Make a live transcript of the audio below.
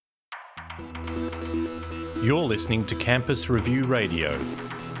You're listening to Campus Review Radio.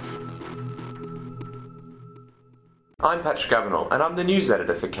 I'm Patrick Avenel, and I'm the news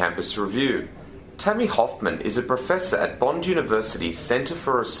editor for Campus Review. Tammy Hoffmann is a professor at Bond University's Centre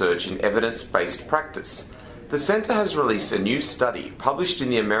for Research in Evidence-Based Practice. The centre has released a new study published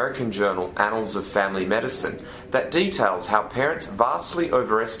in the American journal Annals of Family Medicine that details how parents vastly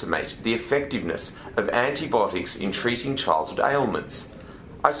overestimate the effectiveness of antibiotics in treating childhood ailments.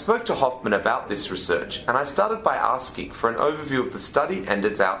 I spoke to Hoffman about this research, and I started by asking for an overview of the study and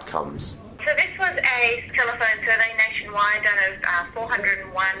its outcomes. So this was a telephone survey nationwide done of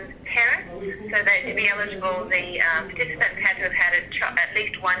 401 parents. So that to be eligible, the participants had to have had at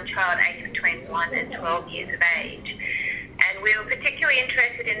least one child aged between 1 and 12 years of age. And we were particularly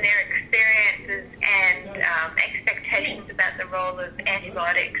interested in their experiences and expectations about the role of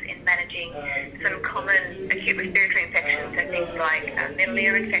antibiotics in managing some common acute respiratory infections, so things like middle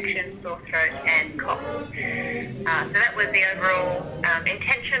ear infections, sore throat and cough. So that was the overall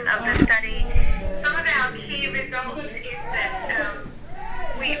intention of the study. Some of our key results is that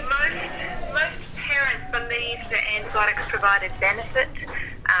most parents believe that antibiotics provided benefit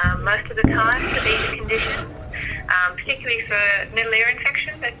most of the time for these conditions. Particularly for middle ear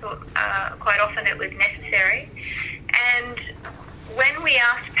infections, they thought quite often it was necessary. And when we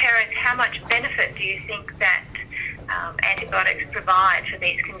asked parents how much benefit do you think that antibiotics provide for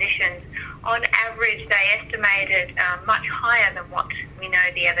these conditions, on average they estimated much higher than what we know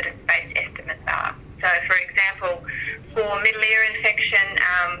the evidence-based estimates are. So for example, for middle ear infection,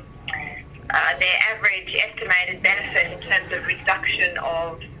 their average estimated benefit in terms of reduction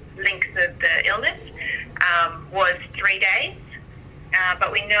of length of the illness was 3 days,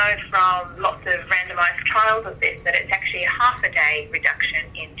 but we know from lots of randomised trials of this that it's actually a half a day reduction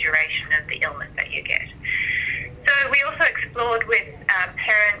in duration of the illness that you get. So we also explored with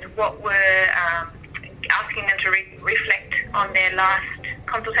parents what were asking them to reflect on their last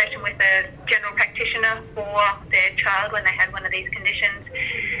consultation with a general practitioner for their child when they had one of these conditions.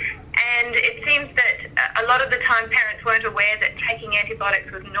 And it seems that a lot of the time parents weren't aware that taking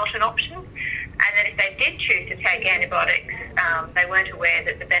antibiotics was not an option, and that if they did choose to take antibiotics, they weren't aware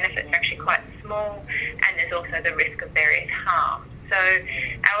that the benefits are actually quite small, and there's also the risk of various harms. So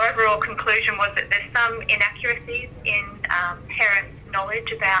our overall conclusion was that there's some inaccuracies in parents'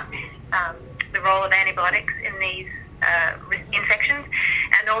 knowledge about the role of antibiotics in these infections,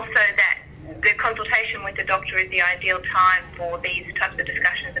 and also that the consultation with the doctor is the ideal time for these types of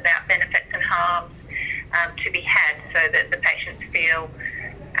discussions about benefits and harms to be had, so that the patients feel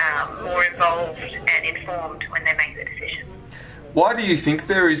more involved and informed when they make the decision. Why do you think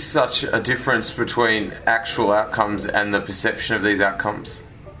there is such a difference between actual outcomes and the perception of these outcomes?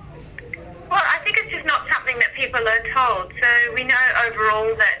 Well, I think it's just not something that people are told. So we know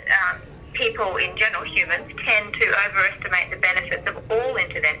overall that people, in general humans, tend to overestimate the benefits of all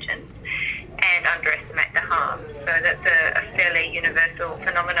interventions and underestimate the harms. So that's a fairly universal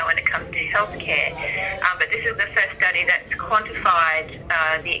phenomenon when it comes to healthcare. But this is the first study that's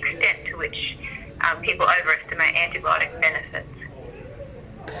quantified the extent to which people overestimate antibiotic benefits.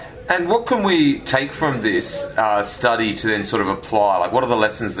 And what can we take from this study to then sort of apply? Like, what are the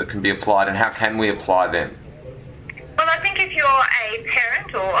lessons that can be applied, and how can we apply them? Well, I think if you're a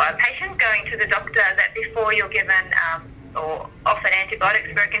parent or a patient going to the doctor, that before you're given or offered antibiotics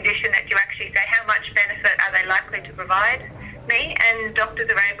for a condition, that you actually say how much benefit are they likely to provide me, and doctors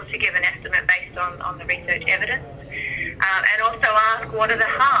are able to give an estimate based on the research evidence, and also ask what are the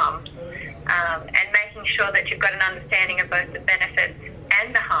harms, and making sure that you've got an understanding of both the benefits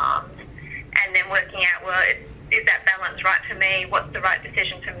and the harms, and then working out, well, is that balance right for me? What's the right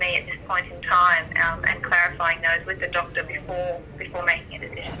decision for me at this point in time? And clarifying those with the doctor before making a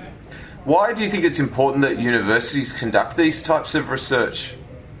decision. Why do you think it's important that universities conduct these types of research?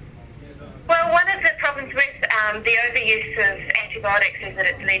 Well, one of the problems with the overuse of antibiotics is that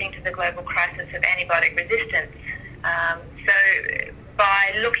it's leading to the global crisis of antibiotic resistance. So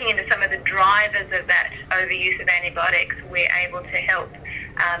by looking into some of the drivers of that overuse of antibiotics, we're able to help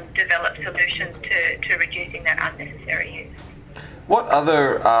develop solutions to reducing that unnecessary use. What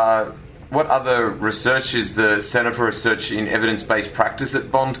other research is the Centre for Research in Evidence-Based Practice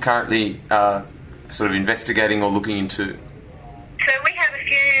at Bond currently sort of investigating or looking into? So we have a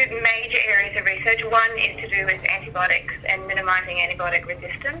few major areas of research. One is to do with antibiotics and minimising antibiotic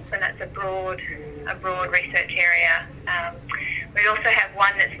resistance, and that's a broad research area. We also have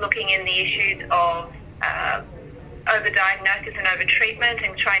one that's looking in the issues of overdiagnosis and overtreatment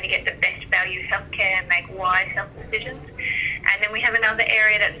and trying to get the best value healthcare and make wise health decisions. And then we have another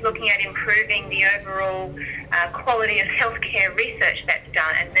area that's looking at improving the overall quality of healthcare research that's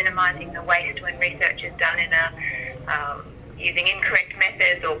done and minimising minimising the waste when research is done in using incorrect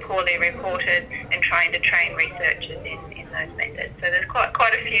methods or poorly reported, and trying to train researchers in those methods. So there's quite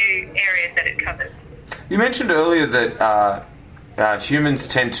a few areas that it covers. You mentioned earlier that humans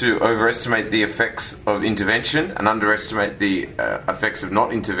tend to overestimate the effects of intervention and underestimate the effects of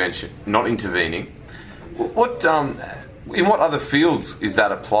not intervening. In what other fields is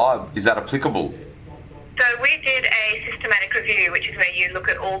that applicable? So we did a systematic review, which is where you look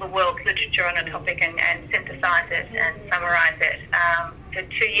at all the world's literature on a topic and synthesise it and summarise it. So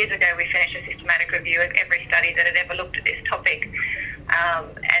 2 years ago we finished a systematic review of every study that had ever looked at this topic,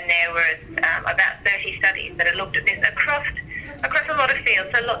 and there were about 30 studies that had looked at this across a lot of fields.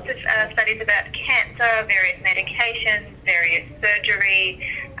 So lots of studies about cancer, various medications, various surgery,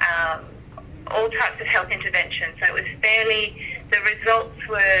 all types of health interventions. So it was the results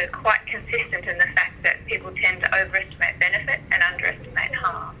were quite consistent in the fact that people tend to overestimate benefit and underestimate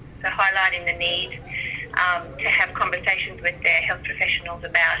harm. So highlighting the need to have conversations with their health professionals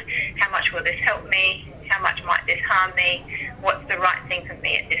about how much will this help me, how much might this harm me, what's the right thing for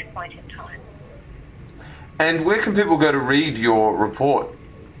me at this point in time. And where can people go to read your report?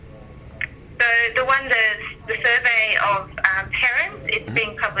 So the survey of parents, it's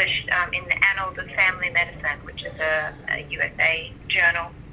being published in the Annals of Family Medicine, which is a USA journal.